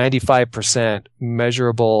 almost 95%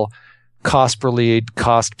 measurable cost per lead,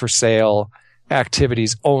 cost per sale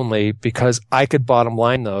activities only, because I could bottom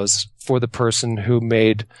line those for the person who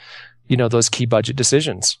made, those key budget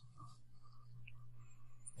decisions.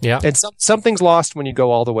 Yeah. And something's lost when you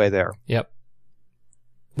go all the way there. Yep.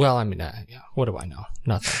 Well, I mean, what do I know?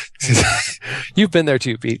 Nothing. You've been there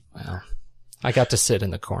too, Pete. Well, I got to sit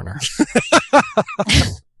in the corner.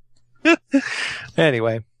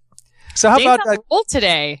 Anyway. So how Dave's about on the roll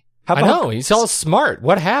today? I know. He's all smart.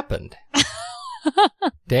 What happened?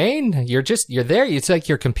 Dane, you're there. It's like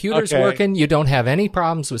your computer's working. You don't have any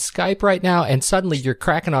problems with Skype right now. And suddenly you're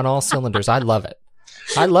cracking on all cylinders. I love it.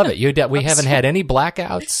 We haven't had any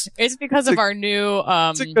blackouts. It's because of our new,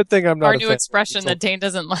 it's a good thing I'm not our new expression that Dane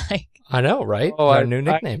doesn't like. I know, right? Oh, our new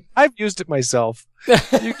nickname. I've used it myself. You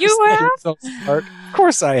have? So smart. Of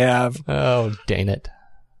course I have. Oh, Dane it.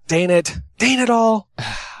 Dane it all.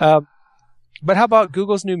 But how about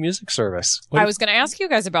Google's new music service? I was going to ask you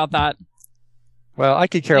guys about that. Well, I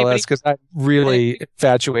could care less because I'm really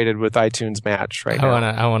infatuated with iTunes Match right now.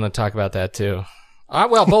 I want to talk about that too.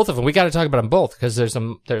 Well, both of them. We got to talk about them both because there's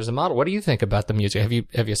a model. What do you think about the music?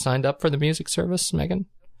 Have you signed up for the music service, Megan?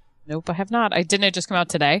 Nope, I have not. Didn't it just come out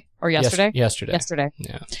today or yesterday? Yesterday.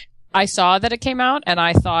 Yeah. I saw that it came out and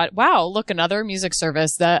I thought, wow, look, another music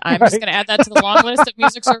service that I'm just going to add that to the long list of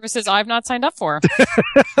music services I've not signed up for.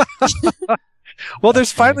 Well,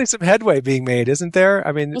 there's finally some headway being made, isn't there?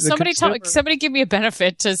 I mean, somebody give me a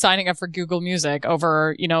benefit to signing up for Google Music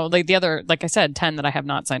over, like the other, like I said, 10 that I have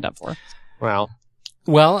not signed up for. Wow.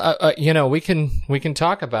 Well, we can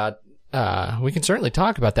talk about, we can certainly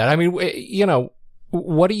talk about that. I mean,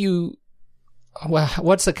 what's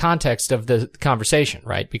the context of the conversation,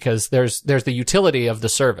 right? Because there's the utility of the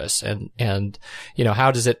service and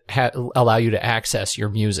how does it allow you to access your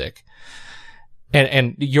music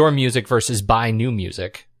and your music versus buy new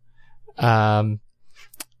music. And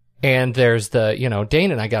there's the,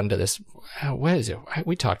 Dane and I got into this, what is it?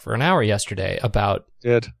 We talked for an hour yesterday about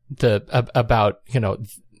the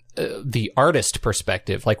artist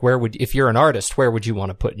perspective. Like if you're an artist, where would you want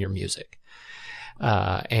to put your music?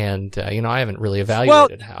 I haven't really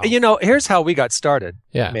evaluated how. Here's how we got started,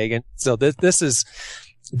 Megan. So there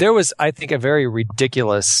was, I think, a very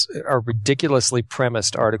ridiculously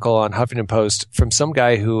premised article on Huffington Post from some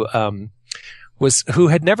guy who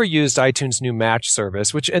had never used iTunes' new Match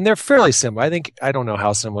service, and they're fairly similar. I don't know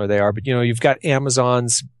how similar they are, but you've got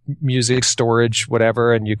Amazon's music storage,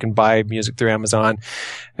 whatever, and you can buy music through Amazon.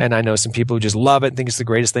 And I know some people who just love it and think it's the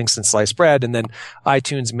greatest thing since sliced bread. And then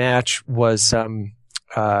iTunes Match was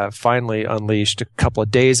finally unleashed a couple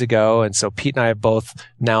of days ago. And so Pete and I have both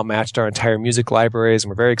now matched our entire music libraries, and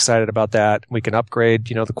we're very excited about that. We can upgrade,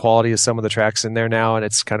 the quality of some of the tracks in there now, and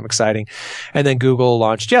it's kind of exciting. And then Google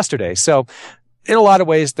launched yesterday. So in a lot of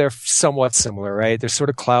ways, they're somewhat similar, right? They're sort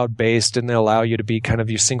of cloud-based, and they allow you to be kind of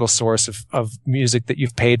your single source of music that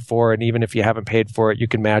you've paid for. And even if you haven't paid for it, you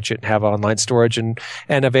can match it and have online storage and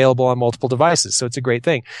available on multiple devices. So it's a great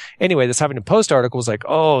thing. Anyway, this Huffington Post article was like,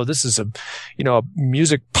 oh, this is a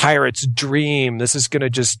music pirate's dream. This is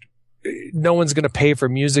going to no one's going to pay for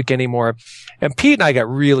music anymore. And Pete and I got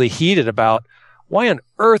really heated about, why on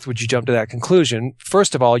earth would you jump to that conclusion?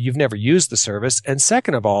 First of all, you've never used the service. And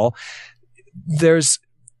second of all, there's,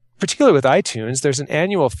 particularly with iTunes, there's an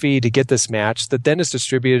annual fee to get this match that then is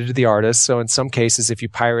distributed to the artist. So in some cases, if you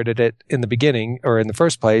pirated it in the beginning or in the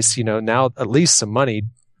first place, now at least some money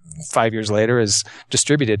 5 years later is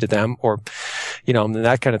distributed to them, or,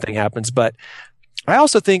 that kind of thing happens. But I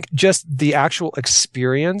also think just the actual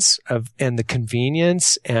experience and the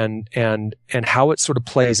convenience and how it sort of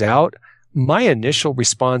plays out. My initial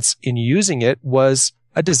response in using it was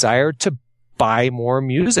a desire to buy more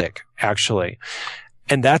music, actually.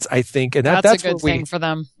 And that's a good thing for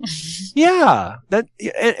them. Yeah.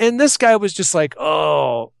 And this guy was just like,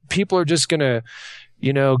 oh, people are just going to,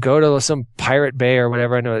 go to some Pirate Bay or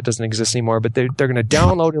whatever. I know it doesn't exist anymore, but they're going to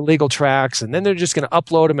download illegal tracks, and then they're just going to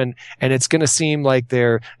upload them, and it's going to seem like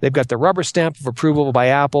they've got the rubber stamp of approval by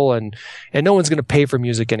Apple, and no one's going to pay for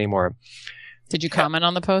music anymore. Did you comment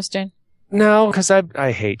on the post, Jane? No, because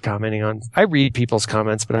I hate commenting I read people's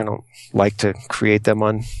comments, but I don't like to create them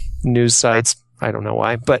on news sites. I don't know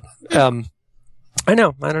why, but I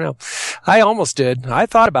don't know. I almost did. I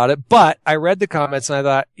thought about it, but I read the comments and I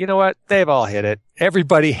thought, you know what? They've all hit it.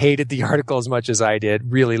 Everybody hated the article as much as I did.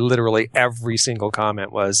 Really, literally every single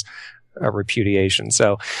comment was a repudiation.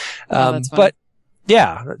 So, but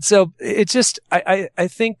yeah, so it's just, I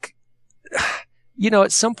think,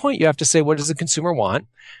 at some point you have to say, what does the consumer want?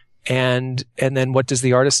 and then what does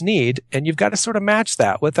the artist need? And you've got to sort of match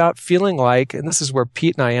that without feeling like, and this is where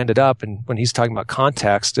Pete and I ended up, and when he's talking about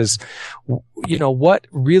context, is, what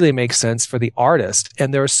really makes sense for the artist.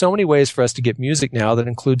 And there are so many ways for us to get music now that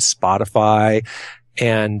includes Spotify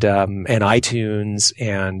and iTunes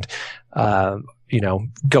and,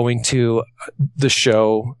 going to the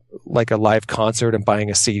show, like a live concert, and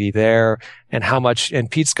buying a CD there, and how much,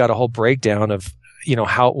 and Pete's got a whole breakdown of,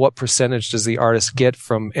 what percentage does the artist get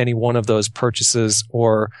from any one of those purchases,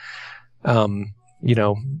 or,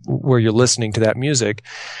 where you're listening to that music.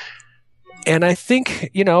 And I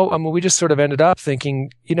think, we just sort of ended up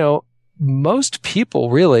thinking, most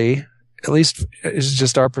people really, at least is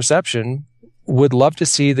just our perception, would love to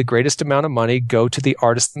see the greatest amount of money go to the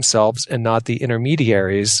artists themselves and not the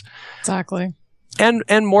intermediaries. Exactly.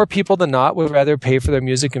 And more people than not would rather pay for their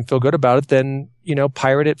music and feel good about it than,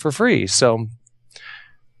 pirate it for free. So,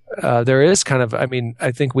 there is kind of,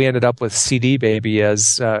 I think we ended up with CD Baby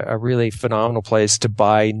as a really phenomenal place to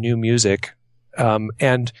buy new music.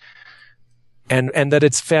 And that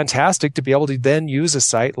it's fantastic to be able to then use a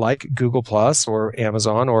site like Google Plus or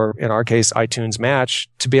Amazon, or in our case, iTunes Match,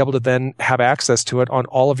 to be able to then have access to it on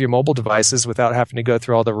all of your mobile devices without having to go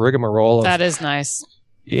through all the rigmarole. That is nice.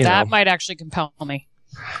 That might actually compel me.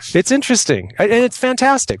 It's interesting and it's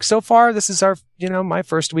fantastic. So far, this is our, my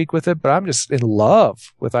first week with it, but I'm just in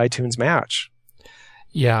love with iTunes Match.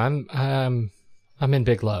 Yeah, I'm in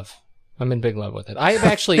big love. I'm in big love with it. I have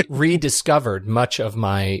actually rediscovered much of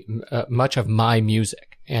my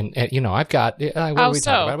music, and I've got. What are we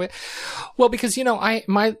talking about? Well, because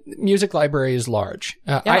my music library is large.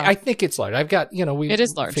 I think it's large. I've got it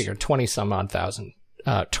is large. Figured 20 some odd thousand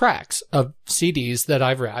tracks of CDs that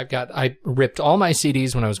I ripped all my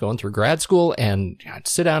CDs when I was going through grad school, and I'd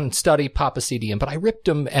sit down and study, pop a CD in, but I ripped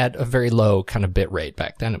them at a very low kind of bit rate.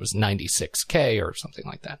 Back then it was 96K or something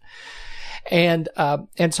like that. And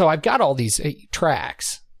so I've got all these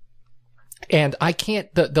tracks, and I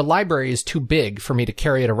can't, the library is too big for me to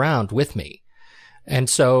carry it around with me. And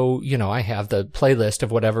so, I have the playlist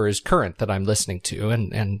of whatever is current that I'm listening to.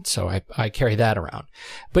 And so I carry that around.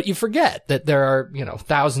 But you forget that there are,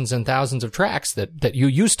 thousands and thousands of tracks that you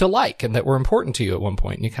used to like and that were important to you at one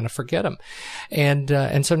point, and you kind of forget them.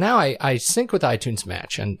 And so now I sync with iTunes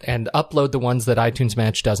Match and upload the ones that iTunes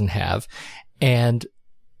Match doesn't have. And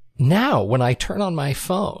now when I turn on my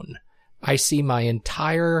phone, I see my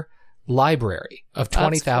entire library of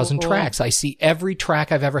 20,000 tracks. I see every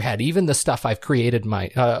track I've ever had, even the stuff I've created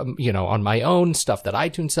on my own, stuff that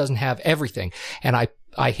iTunes doesn't have, everything. And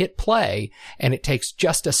I hit play, and it takes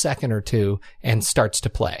just a second or two and starts to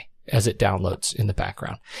play as it downloads in the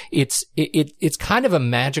background. It's kind of a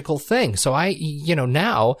magical thing. So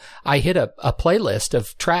now I hit a playlist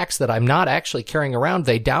of tracks that I'm not actually carrying around.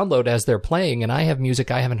 They download as they're playing, and I have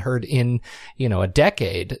music I haven't heard in, a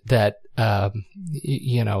decade that that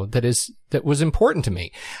was important to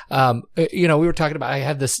me. We were talking about, I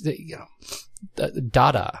had this, the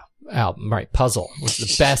Dada album, right? Puzzle was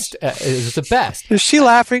the best. It was the best. Is she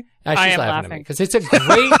laughing? She's I am laughing at me because it's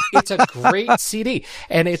a great CD,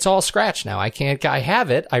 and it's all scratched now. I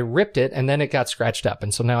have it. I ripped it, and then it got scratched up,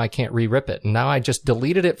 and so now I can't re-rip it. And now I just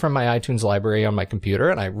deleted it from my iTunes library on my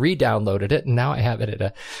computer, and I re-downloaded it, and now I have it at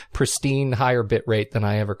a pristine higher bit rate than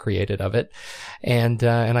I ever created of it, and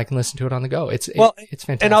I can listen to it on the go. It's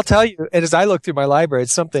fantastic. And I'll tell you, as I look through my library,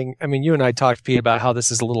 it's something. You and I talked, Pete, about how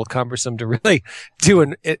this is a little cumbersome to really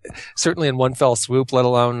do, certainly in one fell swoop, let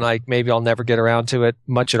alone like maybe I'll never get around to it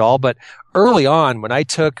much at all. But early on, when I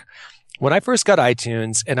first got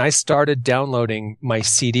iTunes and I started downloading my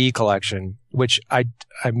CD collection, which I'm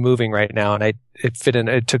moving right now, and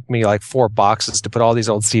it took me like 4 boxes to put all these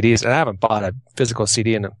old CDs, and I haven't bought a physical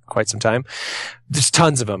CD in quite some time. There's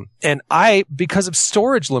tons of them. And because of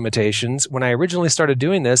storage limitations, when I originally started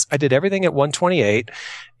doing this, I did everything at 128,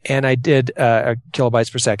 and I did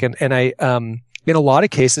kilobytes per second, and in a lot of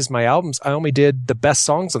cases, my albums, I only did the best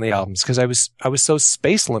songs on the albums because I was so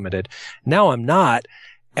space limited. Now I'm not.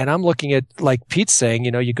 And I'm looking at, like Pete's saying,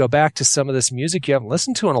 you go back to some of this music you haven't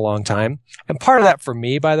listened to in a long time. And part of that for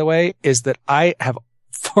me, by the way, is that I have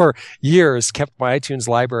for years kept my iTunes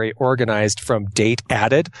library organized from date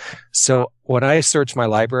added. So when I search my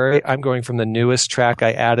library, I'm going from the newest track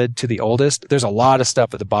I added to the oldest. There's a lot of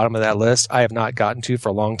stuff at the bottom of that list I have not gotten to for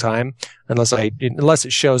a long time, unless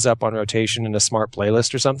it shows up on rotation in a smart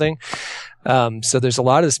playlist or something. So there's a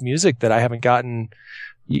lot of this music that I haven't gotten,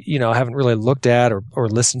 haven't really looked at or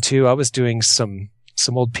listened to. I was doing some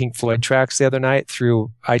old Pink Floyd tracks the other night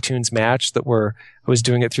through iTunes Match I was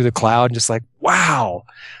doing it through the cloud, and just like, wow,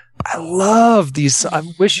 I love these. I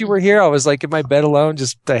wish you were here. I was like in my bed alone,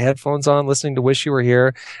 just the headphones on, listening to Wish You Were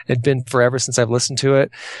Here. It'd been forever since I've listened to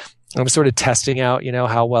it. I'm sort of testing out,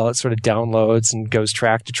 how well it sort of downloads and goes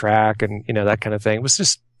track to track and, that kind of thing. It was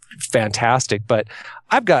just fantastic. But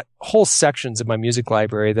I've got whole sections of my music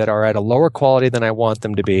library that are at a lower quality than I want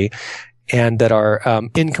them to be and that are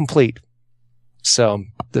incomplete. So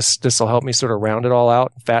this will help me sort of round it all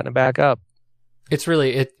out and fatten it back up. It's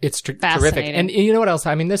really, it's terrific. And you know what else?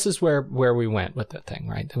 I mean, this is where we went with the thing,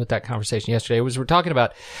 right? With that conversation yesterday we're talking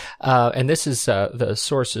about, and this is, the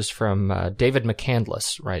sources from, David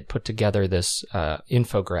McCandless, right? Put together this,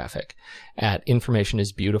 infographic at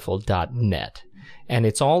informationisbeautiful.net. And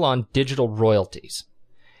it's all on digital royalties.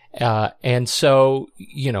 And so,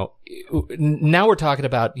 now we're talking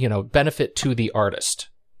about, benefit to the artist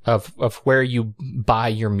of where you buy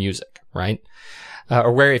your music, right?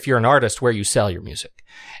 Or where, if you're an artist, where you sell your music.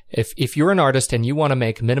 If you're an artist and you want to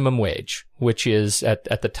make minimum wage, which is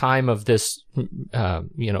at the time of this,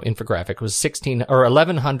 infographic was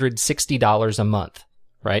 $1,160 a month,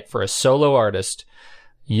 right? For a solo artist,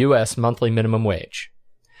 U.S. monthly minimum wage.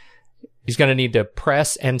 He's going to need to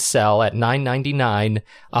press and sell at $9.99,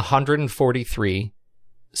 143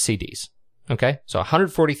 CDs. Okay. So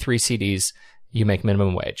 143 CDs, you make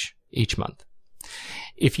minimum wage each month.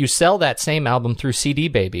 If you sell that same album through CD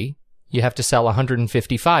Baby, you have to sell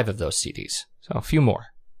 155 of those CDs. So a few more.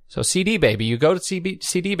 So CD Baby, you go to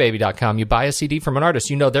cdbaby.com, you buy a CD from an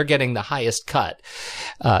artist, they're getting the highest cut,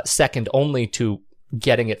 second only to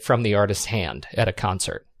getting it from the artist's hand at a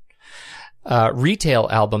concert. Retail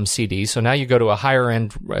album CD. So now you go to a higher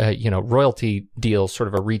end, royalty deal, sort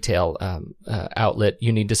of a retail, outlet.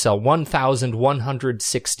 You need to sell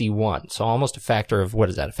 1,161. So almost a factor of, what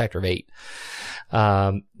is that? A factor of 8.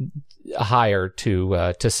 Higher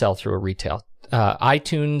to sell through a retail.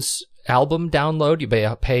 iTunes album download, you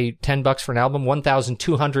pay $10 for an album,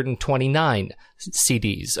 1,229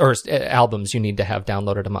 CDs or albums you need to have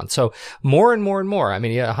downloaded a month. So more and more and more. I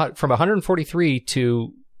mean, from 143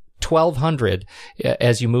 to 1,200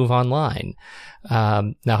 as you move online.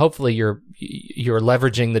 Now, hopefully you're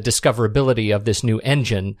leveraging the discoverability of this new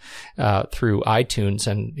engine, through iTunes.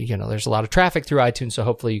 And, there's a lot of traffic through iTunes. So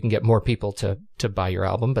hopefully you can get more people to buy your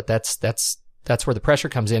album. But that's where the pressure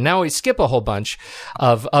comes in. Now we skip a whole bunch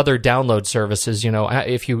of other download services.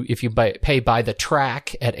 If you pay by the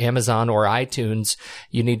track at Amazon or iTunes,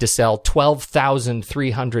 you need to sell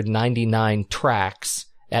 12,399 tracks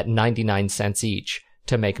at 99 cents each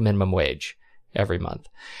to make minimum wage every month.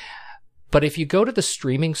 But if you go to the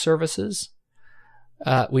streaming services,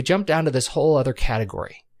 we jump down to this whole other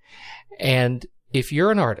category. And if you're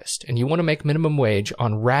an artist and you want to make minimum wage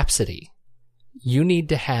on Rhapsody, you need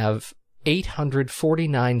to have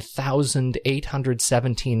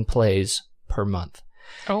 849,817 plays per month.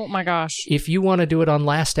 Oh my gosh. If you want to do it on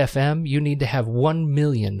Last FM, you need to have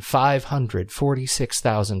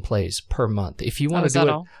 1,546,000 plays per month. If you want to do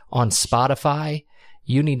it on Spotify,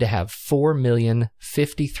 you need to have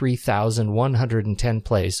 4,053,110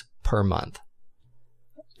 plays per month.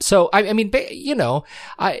 So, I mean,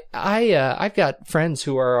 I've got friends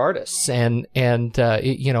who are artists and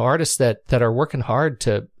artists that are working hard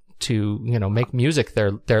to make music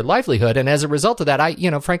their livelihood. And as a result of that,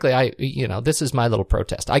 frankly, this is my little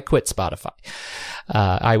protest. I quit Spotify.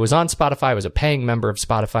 I was on Spotify. I was a paying member of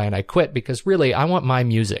Spotify and I quit because really I want my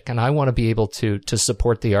music and I want to be able to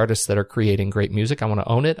support the artists that are creating great music. I want to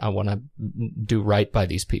own it. I want to do right by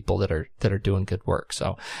these people that are doing good work.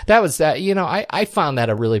 So that was that, I found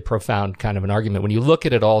that a really profound kind of an argument. When you look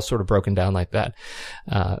at it all sort of broken down like that,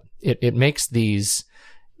 it makes these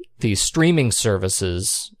streaming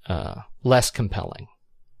services less compelling.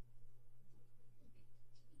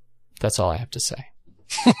 That's all I have to say.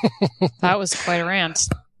 That was quite a rant.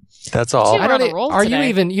 That's all. Are you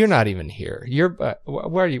even? You're not even here. You're.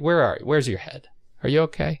 Where are you? Where are you? Where's your head? Are you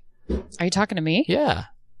okay? Are you talking to me? Yeah.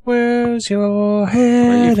 Where's your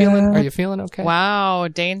head? Are you feeling okay? Wow,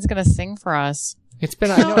 Dane's gonna sing for us. It's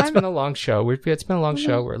been. I know it's been a long show. It's been a long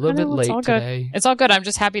show. We're a little bit late today. It's all good. I'm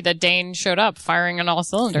just happy that Dane showed up, firing on all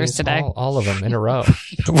cylinders today. All of them in a row.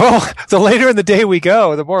 Well, the later in the day we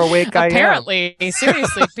go, the more awake I am. Apparently,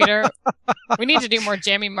 seriously, Peter, we need to do more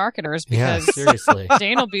jammy marketers because seriously,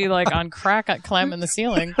 Dane will be like on crack at climbing the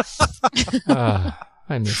ceiling. I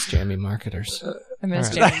miss jammy marketers. I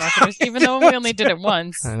miss jammy marketers, even though we only did it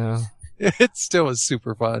once. I know. It still was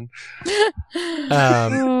super fun.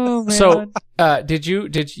 So, did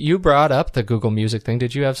you brought up the Google Music thing?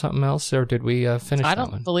 Did you have something else, or did we finish? I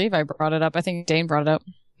don't believe I brought it up. I think Dane brought it up.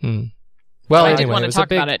 Well, I anyway, did want to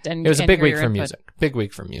talk about it. It was a big week for music. Big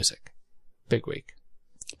week for music. Big week.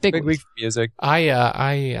 Big week for music.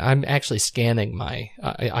 I'm actually scanning my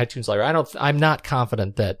iTunes library. I'm not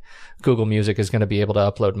confident that Google Music is going to be able to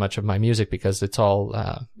upload much of my music because it's all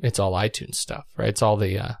iTunes stuff, right? It's all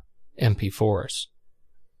the MP4s,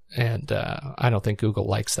 and I don't think Google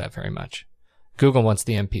likes that very much. Google wants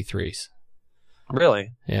the MP3s.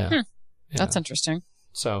 Really? Yeah. Yeah. That's interesting.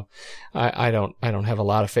 So I don't have a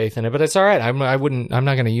lot of faith in it, but it's all right. I'm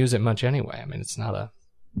not going to use it much anyway. I mean, it's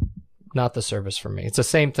not the service for me. It's the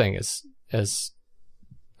same thing as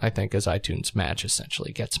I think as iTunes Match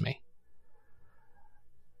essentially gets me.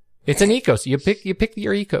 It's an pick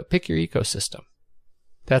your ecosystem.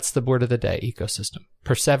 That's the word of the day, ecosystem.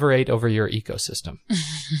 Perseverate over your ecosystem.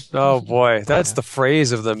 Oh boy, that's the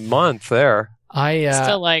phrase of the month there.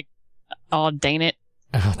 Still like, oh, dang it.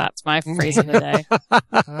 That's my phrase of the day.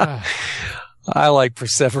 I like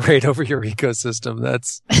perseverate over your ecosystem.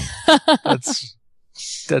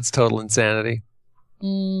 That's total insanity.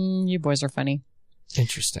 You boys are funny.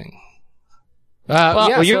 Interesting.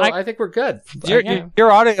 I think we're good.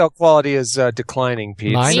 Your audio quality is declining,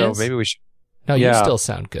 Pete. Mine so is? maybe we should. No, you still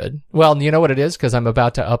sound good. Well, you know what it is? Because I'm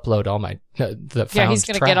about to upload all my he's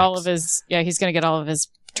going to get all of his. Yeah, he's going to get all of his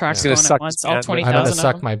tracks going at once. All 20,000. I'm going to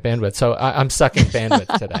suck my bandwidth. So I'm sucking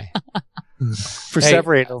bandwidth today.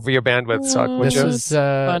 Perseverate over your bandwidth, suck. Would you?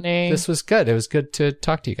 Funny. This was good. It was good to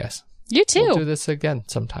talk to you guys. You too. We'll do this again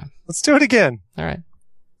sometime. Let's do it again. All right.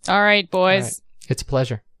 All right, boys. All right. It's a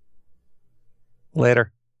pleasure.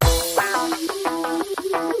 Later.